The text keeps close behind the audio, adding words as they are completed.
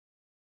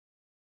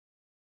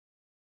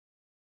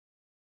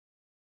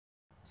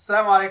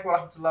Assalamu alaikum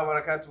warahmatullahi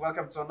wabarakatuh.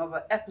 Welcome to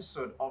another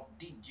episode of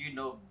Did You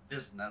Know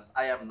Business?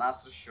 I am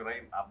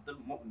NShuraim Abdul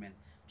Mu'min.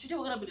 Today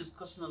we're going to be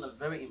discussing on a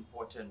very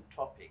important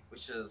topic,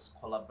 which is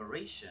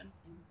collaboration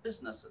in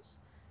businesses.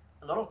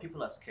 A lot of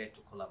people are scared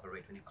to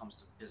collaborate when it comes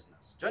to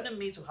business. Joining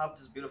me to have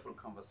this beautiful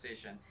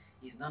conversation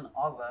is none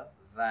other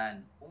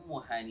than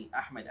Ummahani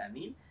Ahmed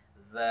Amin,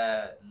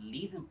 the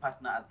leading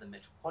partner at the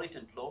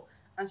Metropolitan Law,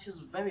 and she's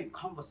very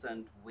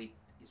conversant with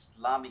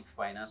Islamic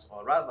finance,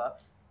 or rather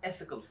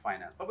ethical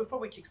finance. But before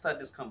we kickstart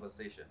this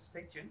conversation,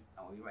 stay tuned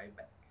and we'll be right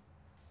back.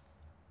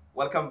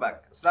 Welcome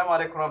back. Assalamu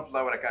alaikum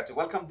warahmatullahi wabarakatuh.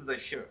 Welcome to the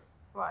show.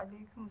 Wa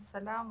alaikum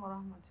salam wa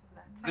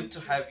rahmatullah. Good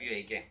to have you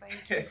again.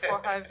 Thank you for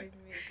having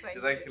me. Thank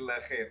you. Jazakallah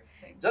khair.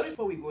 Thank Just you.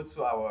 before we go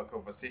to our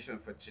conversation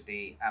for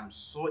today, I'm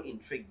so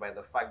intrigued by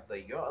the fact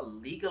that you're a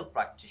legal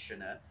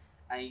practitioner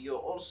and you're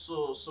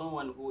also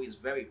someone who is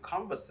very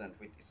conversant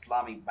with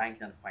Islamic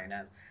banking and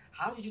finance.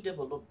 How did you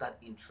develop that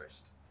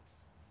interest?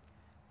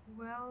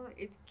 Well,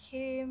 it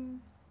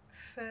came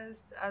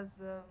first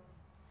as a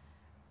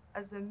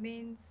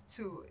means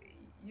to,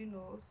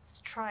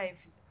 strive.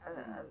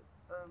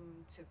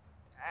 To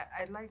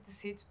I like to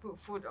say to put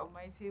food on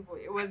my table.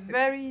 It was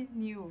very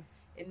new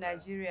in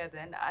Nigeria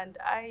then, and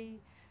I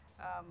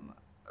um,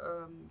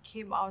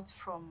 came out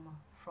from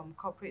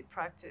corporate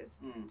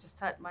practice Mm. to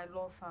start my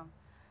law firm,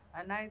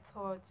 and I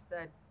thought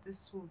that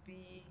this would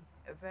be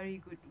a very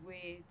good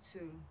way to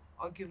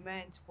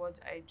augment what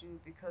I do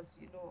because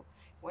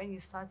when you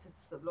start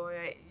as a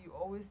lawyer, you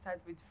always start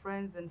with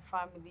friends and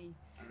family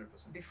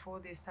 100%. before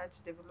they start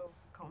to develop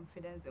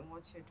confidence in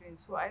what you're doing.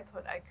 So I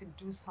thought I could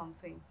do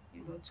something,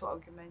 to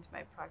augment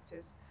my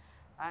practice.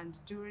 And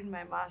during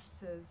my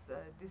masters,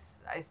 this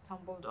I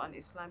stumbled on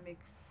Islamic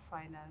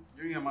finance.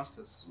 During your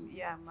master's?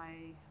 Yeah, my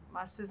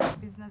masters in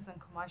business and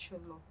commercial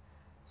law.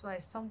 So I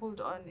stumbled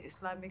on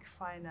Islamic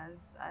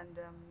finance, and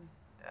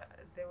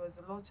there was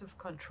a lot of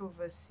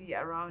controversy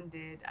around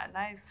it, and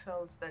I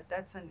felt that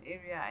that's an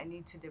area I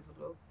need to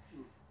develop.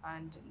 Mm.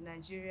 And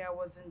Nigeria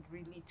wasn't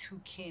really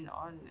too keen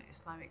on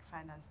Islamic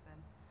finance then.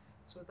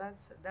 So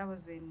that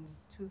was in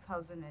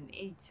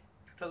 2008.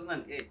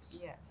 2008?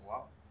 Yes.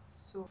 Wow.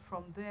 So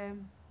from there,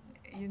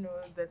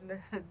 the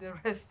the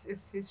rest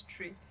is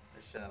history.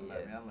 Inshallah, may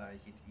Yes. Allah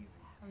make it easy.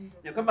 Now,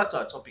 Alhamdulillah. come back to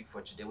our topic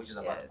for today, which is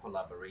about Yes.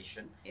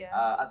 collaboration.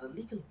 Yeah. As a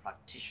legal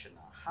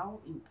practitioner, how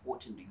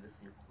important do you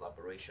think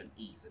collaboration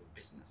is in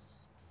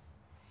business?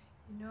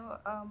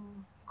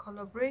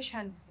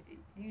 Collaboration,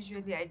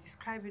 usually I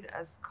describe it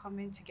as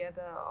coming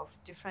together of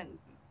different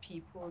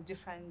people,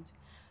 different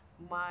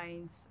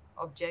minds,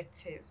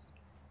 objectives,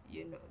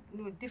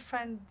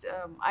 different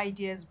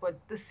ideas, but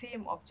the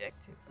same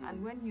objective.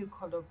 And when you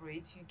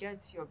collaborate, you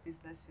get your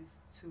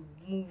businesses to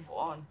move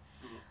on,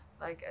 Mm.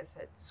 like I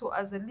said. So,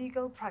 as a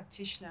legal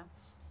practitioner,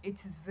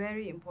 it is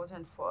very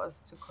important for us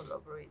to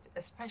collaborate,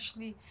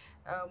 especially,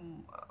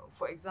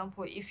 for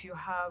example, if you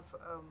have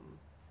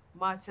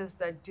matters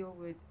that deal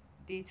with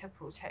data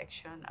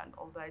protection and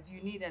all that,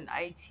 you need an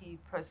IT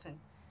person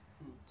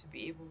Mm. to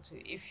be able to.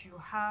 If you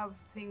have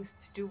things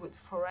to do with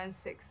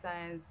forensic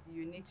science,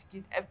 you need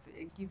to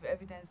give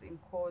evidence in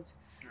court.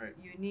 Right.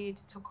 You need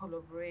to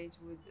collaborate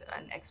with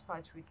an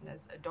expert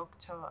witness, a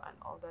doctor, and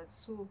all that.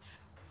 So,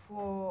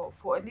 for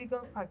a legal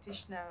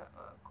practitioner,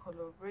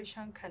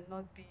 collaboration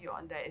cannot be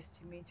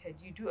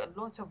underestimated. You do a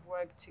lot of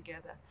work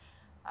together,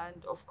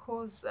 and of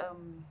course,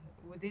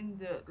 within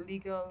the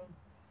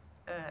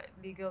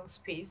legal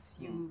space,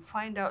 you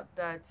find out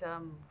that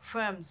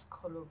firms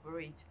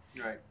collaborate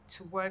Right.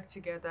 to work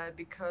together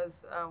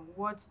because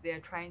what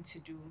they're trying to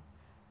do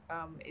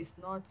is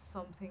not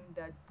something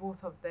that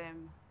both of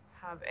them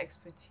have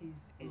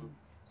expertise in. Mm.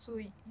 So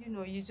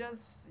you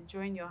just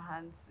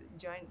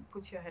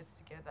put your heads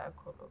together,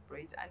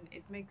 collaborate, and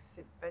it makes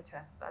it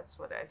better. That's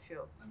what I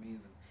feel.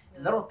 Amazing.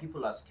 A lot of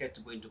people are scared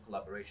to go into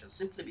collaboration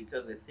simply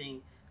because they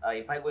think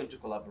if I go into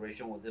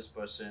collaboration with this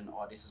person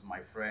or this is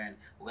my friend,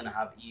 we're going to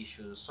have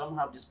issues. Some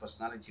have this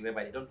personality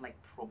whereby they don't like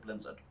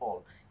problems at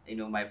all.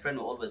 My friend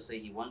will always say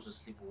he wants to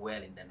sleep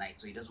well in the night,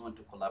 so he doesn't want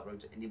to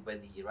collaborate with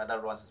anybody. He rather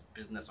runs his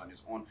business on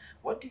his own.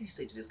 What do you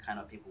say to this kind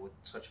of people with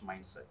such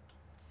mindset?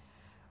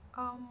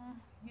 I'm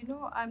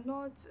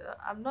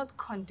not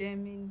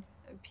condemning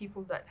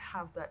people that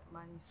have that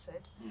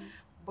mindset, Mm.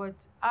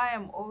 but I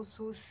am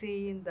also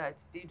saying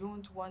that they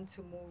don't want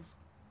to move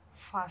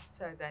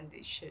faster than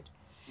they should.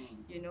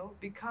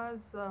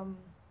 Because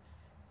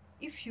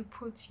if you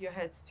put your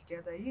heads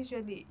together,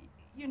 usually,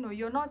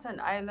 you're not an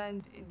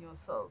island in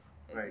yourself.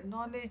 Right.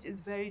 Knowledge is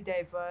very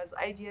diverse,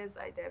 ideas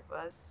are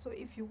diverse. So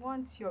if you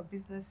want your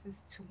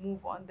businesses to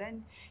move on,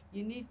 then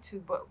you need to,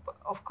 but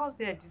of course,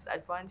 there are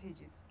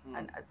disadvantages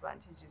and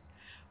advantages.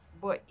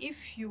 But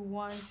if you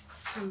want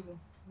to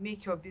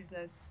make your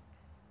business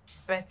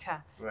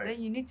better, Right.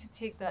 then you need to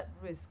take that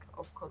risk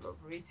of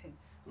collaborating.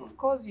 Mm. Of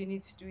course, you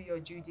need to do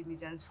your due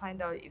diligence,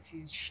 find out if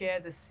you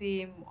share the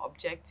same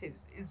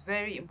objectives. It's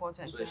very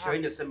important So to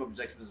sharing have. the same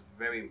objective is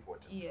very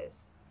important.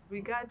 Yes,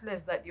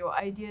 regardless that your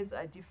ideas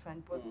are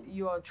different, but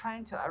you are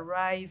trying to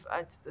arrive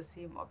at the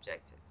same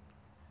objective.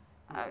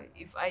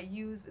 If I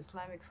use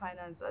Islamic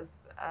finance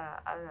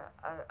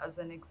as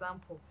an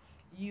example,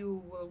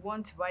 you will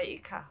want to buy a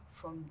car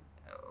from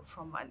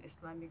an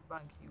Islamic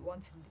bank. You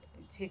want to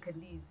take a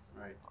lease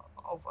Right.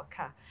 of a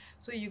car.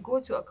 So you go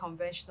to a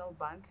conventional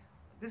bank.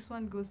 This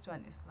one goes to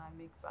an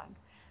Islamic bank.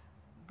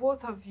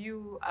 Both of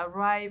you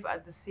arrive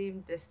at the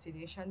same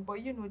destination, but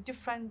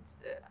different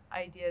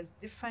ideas,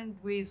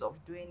 different ways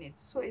of doing it.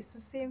 So it's the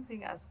same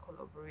thing as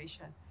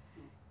collaboration.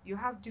 You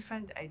have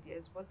different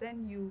ideas, but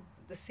then you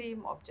the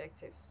same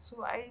objectives.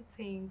 So I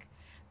think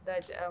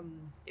that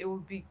it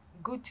will be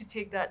good to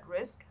take that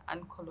risk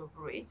and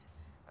collaborate.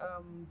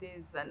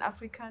 There's an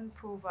African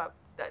proverb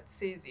that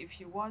says if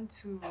you want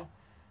to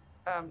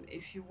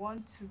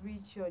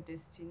reach your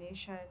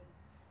destination,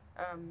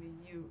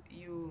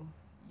 you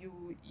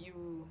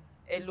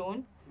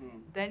alone,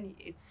 then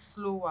it's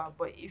slower.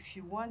 But if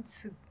you want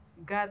to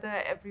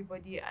gather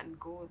everybody and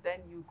go, then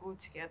you go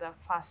together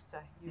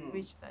faster. You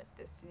reach that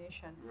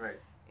destination Right.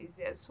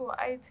 easier. So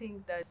I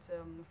think that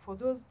for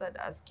those that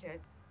are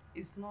scared,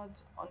 it's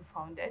not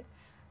unfounded.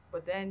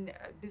 But then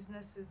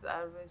businesses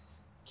are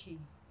risky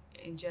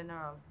in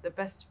general. The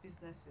best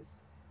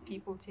businesses,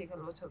 people take a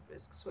lot of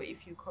risks. So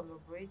if you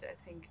collaborate, I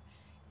think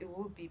it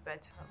will be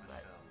better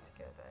like,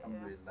 together. Yeah.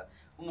 Alhamdulillah.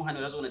 Ummahani,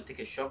 we're just going to take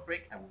a short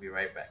break and we'll be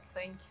right back.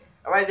 Thank you.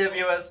 All right, dear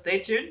viewers, stay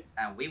tuned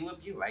and we will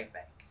be right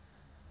back.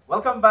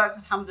 Welcome back.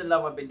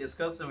 Alhamdulillah, we've been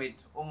discussing with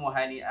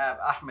Ummahani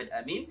Ahmed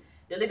Amin,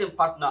 the leading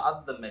partner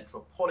at the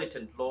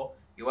Metropolitan Law.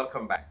 You're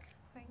welcome back.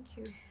 Thank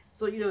you.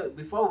 So,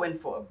 before we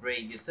went for a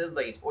break, you said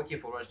that it's okay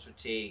for us to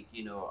take,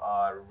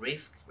 a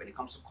risk when it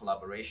comes to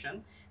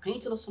collaboration. Can you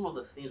tell us some of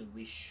the things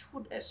we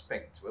should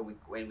expect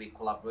when we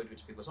collaborate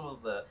with people, some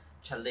of the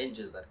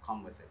challenges that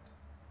come with it?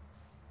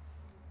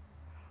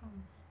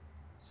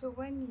 So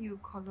when you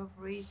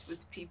collaborate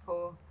with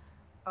people,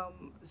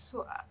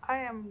 so I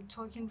am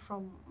talking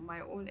from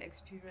my own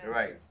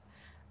experiences.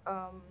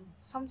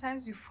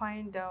 Sometimes you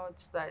find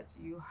out that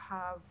you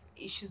have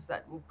issues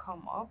that will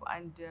come up,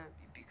 and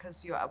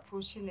because you're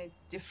approaching it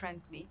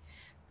differently,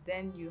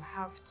 then you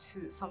have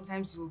to.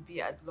 Sometimes you'll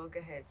be at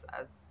loggerheads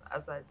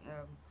as a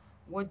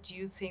what do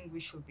you think we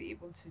should be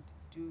able to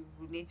do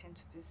relating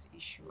to this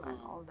issue and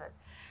all that.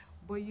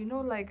 But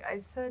like I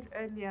said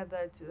earlier,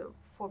 that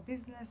for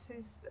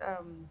businesses,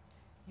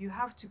 you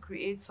have to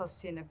create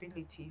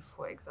sustainability.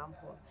 For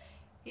example,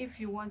 if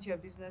you want your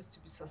business to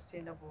be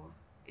sustainable,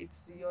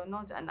 you're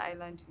not an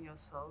island in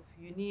yourself.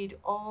 You need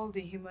all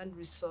the human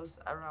resource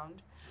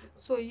around.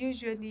 So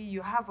usually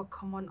you have a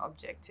common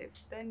objective.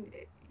 Then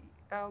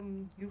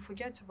you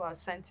forget about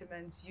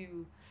sentiments.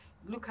 You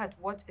look at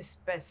what is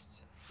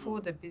best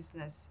for the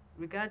business,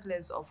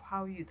 regardless of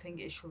how you think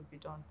it should be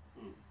done.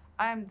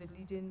 I am the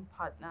leading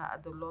partner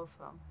at the law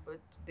firm, but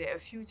there are a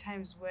few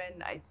times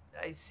when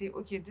I say,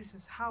 okay, this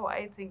is how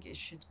I think it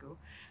should go.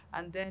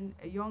 And then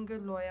a younger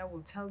lawyer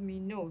will tell me,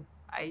 no,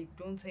 I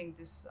don't think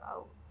this.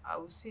 I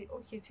will say,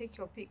 okay, take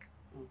your pick.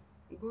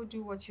 Go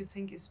do what you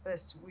think is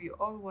best. We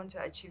all want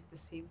to achieve the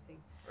same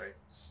thing. Right.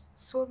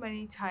 So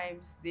many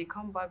times they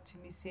come back to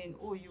me saying,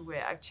 oh, you were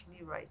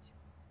actually right.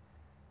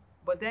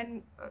 But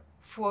then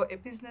for a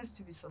business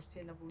to be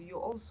sustainable, you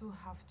also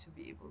have to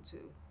be able to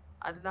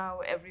allow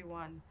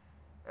everyone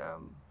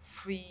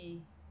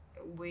free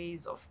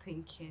ways of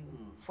thinking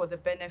for the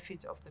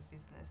benefit of the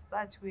business.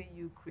 That way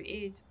you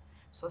create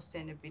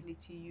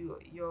sustainability.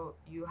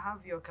 You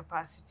have your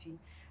capacity,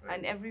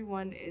 and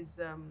everyone is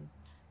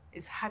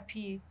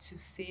happy to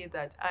say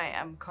that I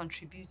am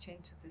contributing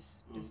to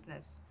this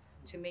business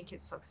to make it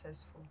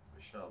successful.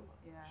 Inshallah.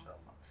 Yeah.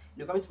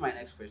 Inshallah. Coming to my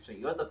next question,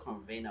 you're the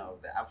convener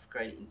of the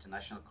African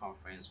International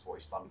Conference for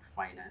Islamic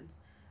Finance.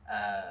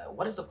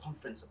 What is the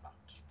conference about?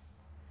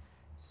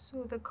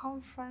 So the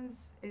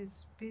conference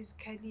is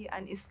basically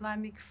an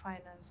Islamic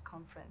finance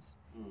conference.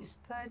 It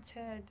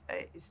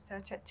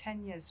started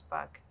 10 years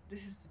back.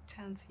 This is the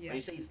 10th year. When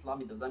you say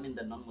Islamic, does that mean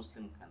the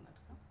non-Muslim cannot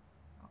come?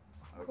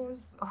 Of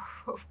course,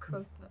 of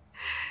course not.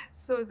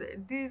 So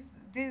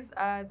these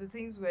are the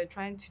things we're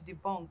trying to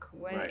debunk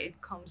when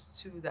it comes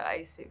to the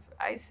ISIF.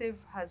 ISIF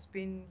has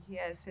been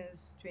here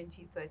since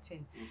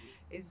 2013.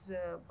 It's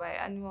a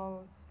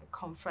biannual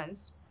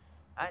conference,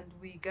 and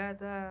we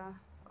gather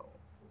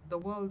the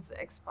world's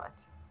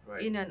expert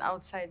in and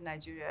outside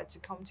Nigeria to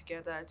come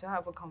together to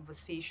have a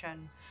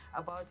conversation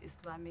about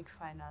Islamic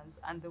finance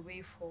and the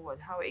way forward,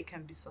 how it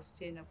can be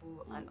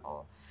sustainable and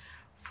all.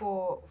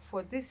 For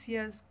this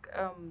year's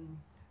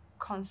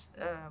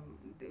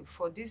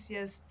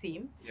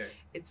theme,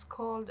 it's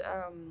called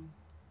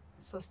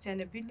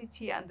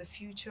Sustainability and the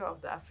Future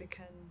of the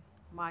African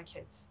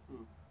Markets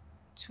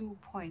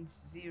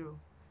 2.0.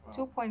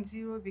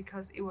 2.0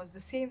 because it was the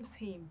same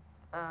theme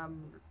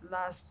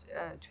last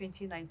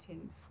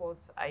 2019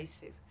 fourth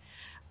ISIF.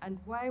 And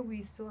why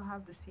we still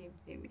have the same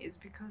theme is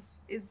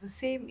because it's the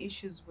same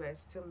issues we're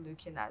still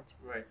looking at.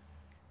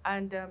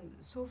 And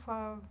so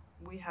far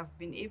we have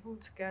been able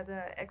to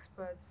gather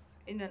experts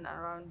in and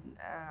around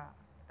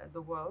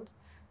the world,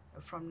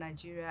 from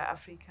Nigeria,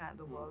 Africa, and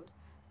the world,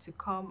 to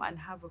come and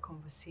have a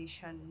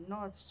conversation,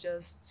 not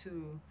just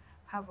to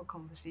have a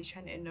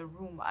conversation in a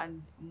room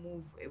and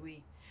move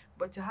away,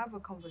 but to have a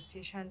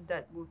conversation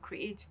that will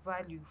create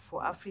value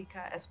for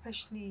Africa,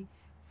 especially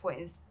for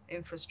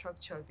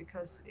infrastructure,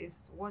 because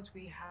it's what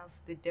we have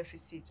the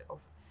deficit of.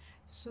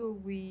 So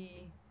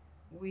we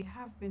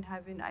have been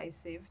having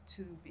ISAVE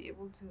to be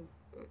able to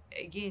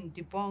again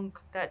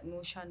debunk that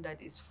notion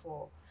that is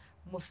for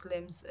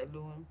Muslims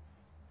alone,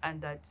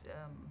 and that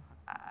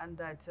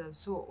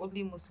so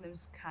only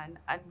Muslims can.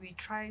 And we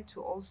try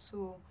to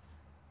also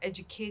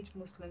educate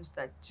Muslims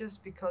that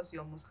just because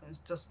you're Muslims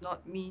does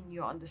not mean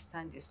you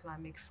understand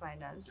Islamic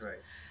finance. Right.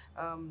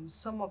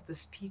 Some of the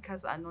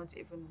speakers are not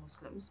even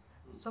Muslims.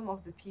 Some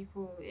of the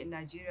people in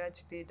Nigeria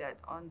today that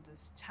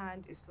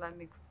understand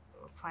Islamic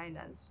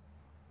finance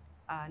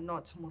are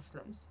not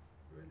Muslims.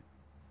 Really.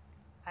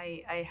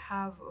 I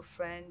have a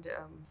friend,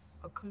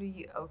 a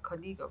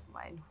colleague of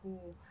mine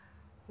who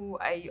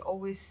I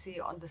always say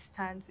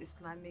understands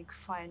Islamic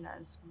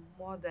finance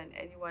more than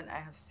anyone I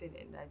have seen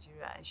in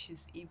Nigeria. And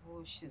she's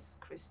Igbo, she's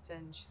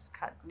Christian, she's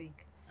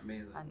Catholic,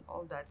 Amazing. and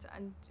all that.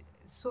 And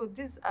so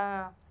these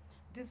are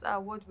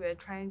what we're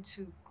trying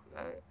to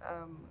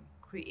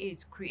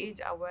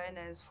create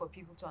awareness for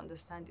people to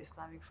understand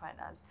Islamic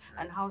finance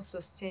and how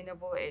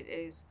sustainable it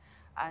is,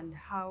 and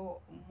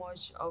how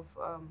much of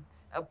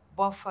a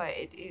buffer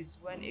it is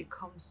when it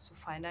comes to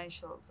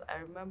financials. I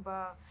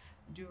remember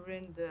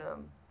during the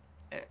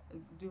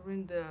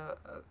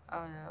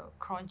uh,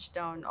 crunch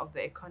down of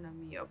the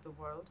economy of the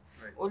world,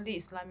 Right. only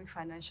Islamic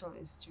financial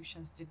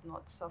institutions did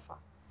not suffer,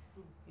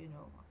 you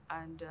know.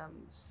 And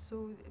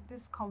so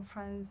this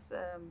conference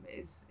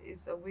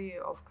is a way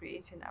of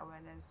creating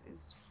awareness,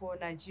 is for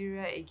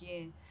Nigeria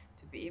again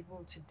to be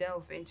able to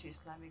delve into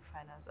Islamic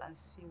finance and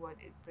see what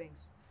it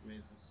brings.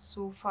 Amazing.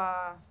 So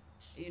far,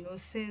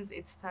 since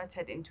it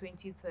started in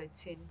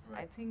 2013,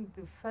 Right. I think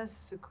the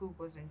first sukuk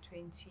was in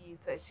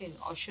 2013,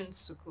 Ocean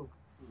Sukuk.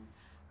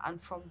 And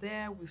from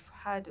there, we've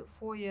had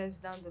 4 years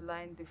down the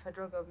line, the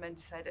federal government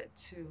decided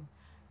to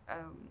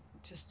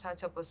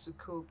start up a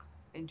sukuk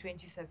in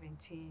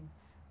 2017.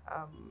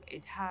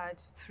 It had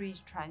 3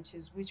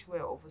 tranches which were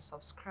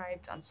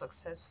oversubscribed and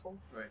successful.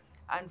 Right.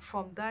 And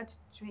from that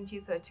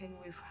 2013,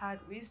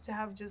 we used to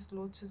have just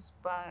Lotus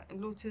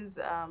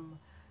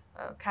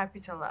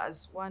Capital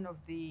as one of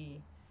the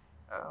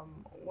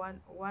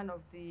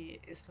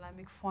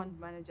Islamic fund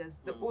managers,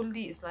 the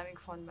only Islamic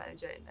fund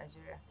manager in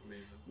Nigeria.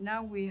 Amazing.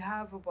 Now we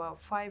have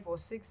about 5 or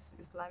 6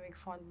 Islamic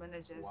fund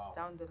managers. Wow.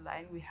 Down the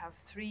line. We have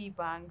 3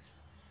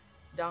 banks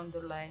down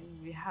the line.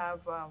 We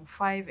have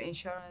 5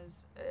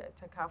 insurance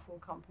takaful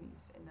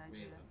companies in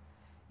Nigeria.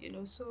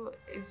 Amazing. So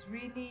it's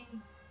really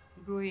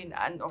growing.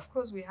 And of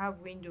course, we have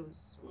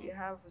windows. We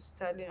have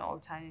Sterling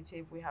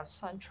Alternative. We have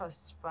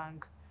SunTrust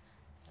Bank,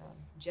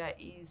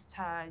 Jaiz,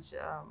 Taj,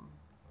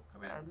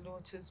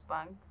 Lotus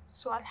Bank.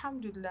 So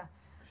Alhamdulillah.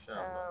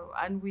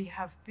 And we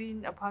have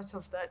been a part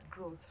of that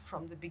growth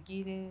from the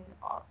beginning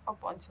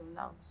up until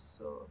now.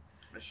 So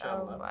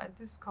and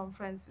this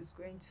conference is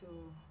going to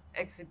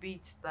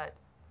exhibit that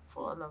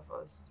for all of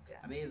us. Yeah.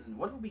 Amazing.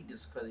 What will be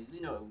discussed?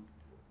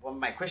 Well,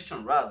 my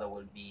question rather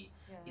would be: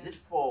 is it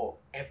for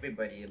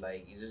everybody?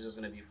 Like, is it just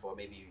going to be for,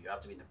 maybe you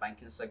have to be in the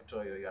banking sector,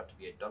 or you have to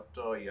be a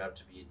doctor, or you have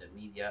to be in the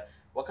media?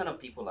 What kind of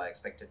people are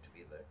expected to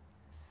be there?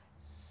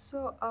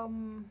 So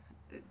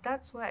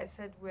that's why I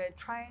said we're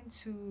trying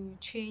to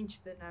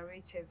change the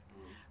narrative.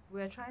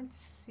 We're trying to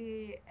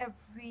say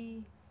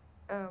every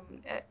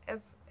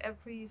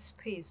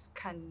space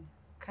can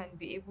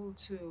be able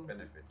to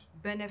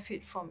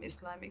benefit from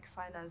Islamic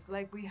finance.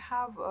 Like we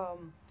have a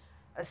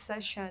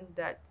session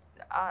that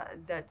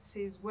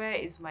says, where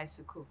is my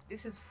sukuk?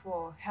 This is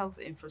for health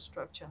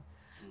infrastructure.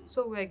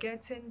 So we're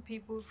getting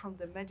people from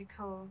the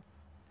medical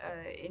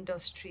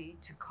industry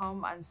to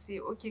come and say,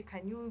 okay,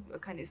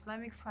 can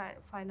Islamic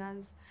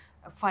finance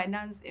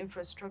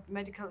infrastructure,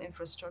 medical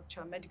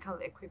infrastructure, medical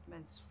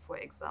equipments, for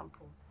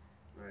example.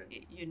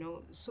 Right.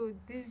 So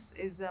this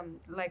is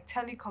like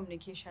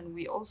telecommunication.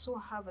 We also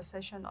have a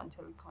session on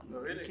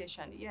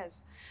telecommunication. Oh, really?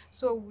 Yes.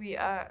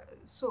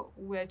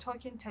 We're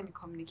talking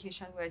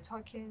telecommunication, we're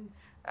talking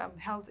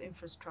health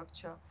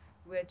infrastructure,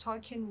 we're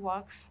talking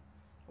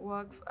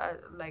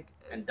like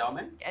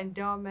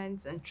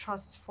endowments and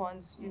trust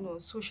funds,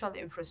 social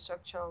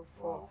infrastructure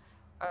for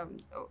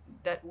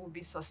that will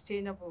be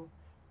sustainable.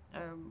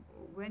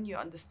 When you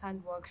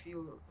understand work,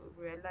 you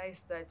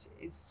realize that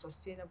it's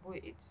sustainable.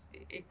 You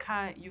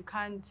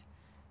can't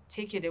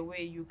take it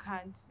away. You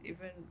can't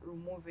even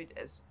remove it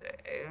as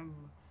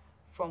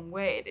from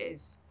where it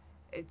is.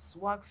 It's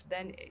work.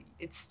 Then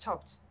it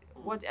stopped.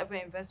 Whatever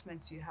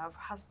investments you have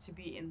has to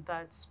be in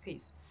that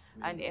space,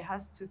 and it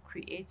has to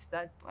create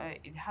that.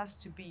 It has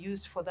to be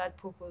used for that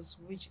purpose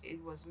which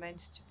it was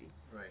meant to be.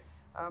 Right.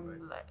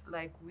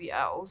 Like we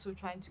are also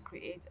trying to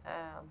create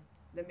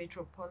the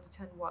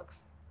metropolitan work.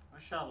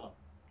 Mashallah.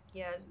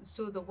 Yeah,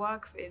 so the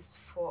work is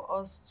for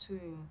us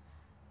to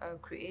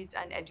create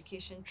an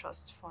education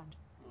trust fund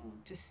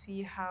to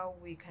see how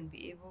we can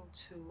be able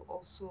to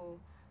also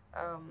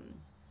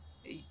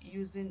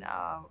using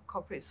our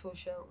corporate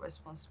social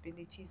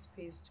responsibility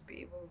space to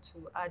be able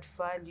to add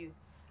value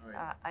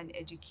Right. and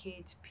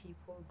educate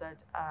people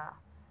that are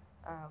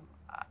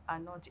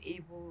not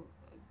able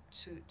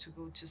to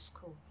go to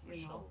school, you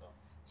know. Inshallah.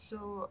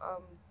 So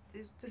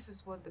this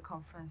is what the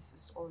conference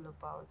is all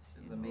about, This is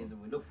you know.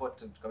 amazing. We look forward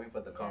to coming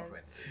for the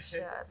conference. Yes,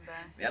 inshallah.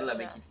 May Allah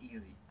make Inshallah. it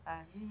easy.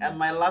 Amin. And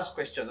my last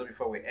question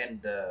before we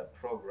end the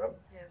program.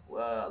 Yes.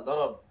 A lot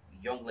of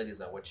young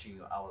ladies are watching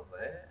you out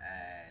there,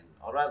 and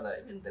or rather,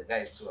 even the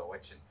guys who are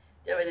watching.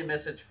 Do you have any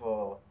message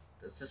for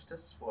the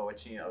sisters who are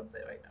watching you out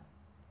there right now?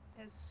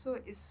 Yes, so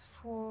it's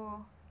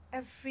for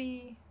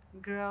every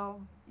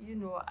girl, you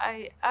know,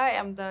 I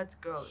am that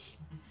girl.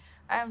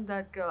 I am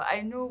that girl.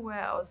 I know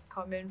where I was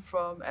coming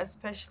from,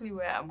 especially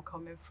where I'm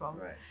coming from.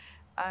 Right.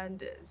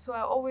 And so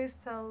I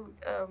always tell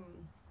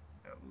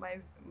my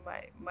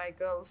my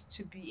girls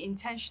to be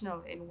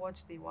intentional in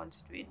what they want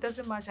to do. It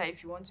doesn't matter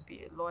if you want to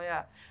be a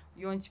lawyer,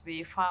 you want to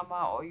be a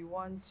farmer, or you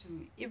want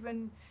to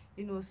even,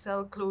 you know,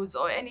 sell clothes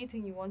or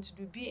anything you want to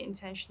do. Be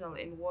intentional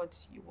in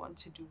what you want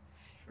to do,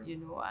 True. you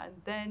know, and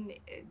then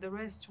the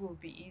rest will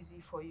be easy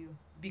for you.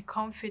 Be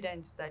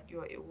confident that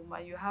you're a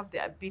woman. You have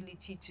the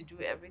ability to do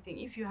everything.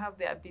 If you have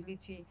the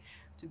ability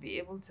to be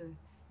able to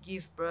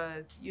give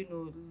birth, you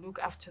know, look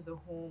after the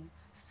home,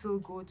 still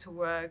go to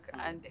work,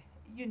 and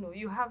you know,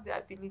 you have the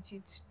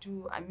ability to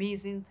do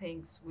amazing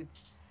things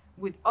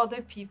with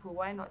other people.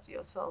 Why not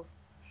yourself?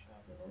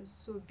 You know,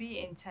 so be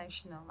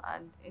intentional,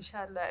 and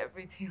inshallah,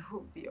 everything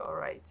will be all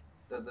right.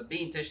 Does the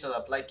be intentional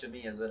apply to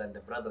me as well and the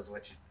brothers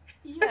watching?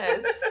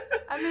 Yes.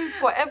 I mean,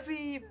 for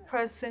every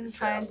person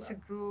trying to Inshallah.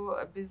 grow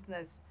a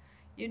business,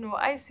 you know,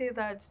 I say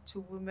that to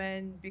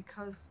women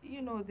because,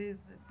 you know,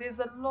 there's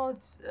a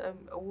lot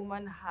a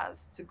woman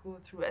has to go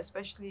through,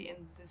 especially in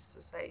this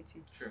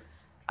society. True.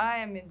 I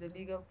am in the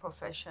legal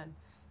profession.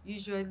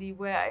 Usually,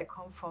 where I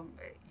come from,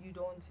 you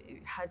don't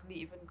hardly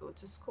even go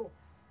to school.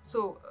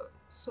 So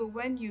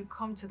when you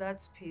come to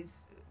that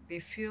space, they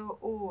feel,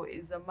 oh,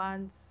 it's a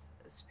man's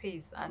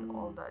space and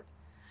all that.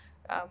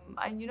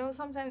 And you know,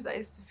 sometimes I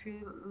used to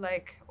feel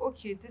like,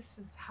 okay, this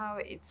is how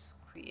it's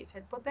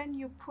created, but then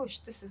you push,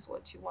 this is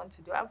what you want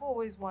to do. I've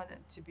always wanted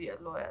to be a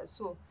lawyer,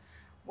 so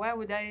why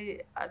would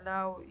I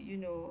allow, you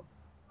know,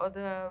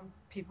 other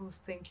people's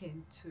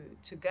thinking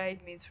to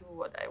guide me through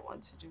what I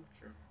want to do?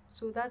 True.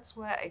 So that's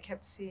why I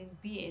kept saying,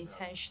 be Sure.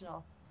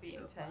 intentional, be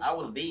Sure. intentional. I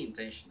will be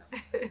intentional.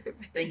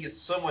 Thank you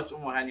so much,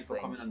 Ummahani, for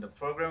Thank coming you. on the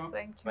program.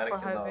 Thank you for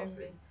Barakallahu having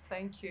me. fiik.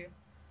 Thank you.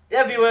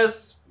 Dear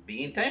viewers,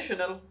 be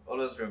intentional.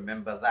 Always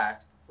remember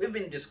that. We've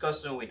been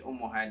discussing with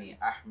Ummahani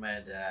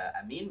Ahmed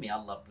Amin. May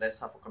Allah bless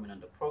her for coming on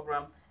the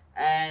program.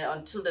 And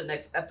until the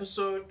next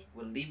episode,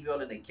 we'll leave you all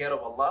in the care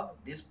of Allah.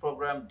 This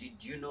program,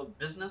 Did You Know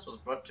Business, was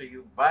brought to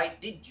you by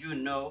Did You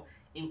Know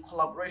in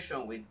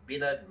collaboration with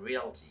Bilad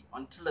Realty.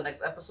 Until the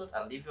next episode,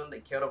 I'll leave you all in the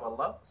care of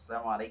Allah.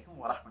 Assalamu alaikum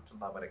wa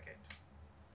rahmatullahi wa barakatuh.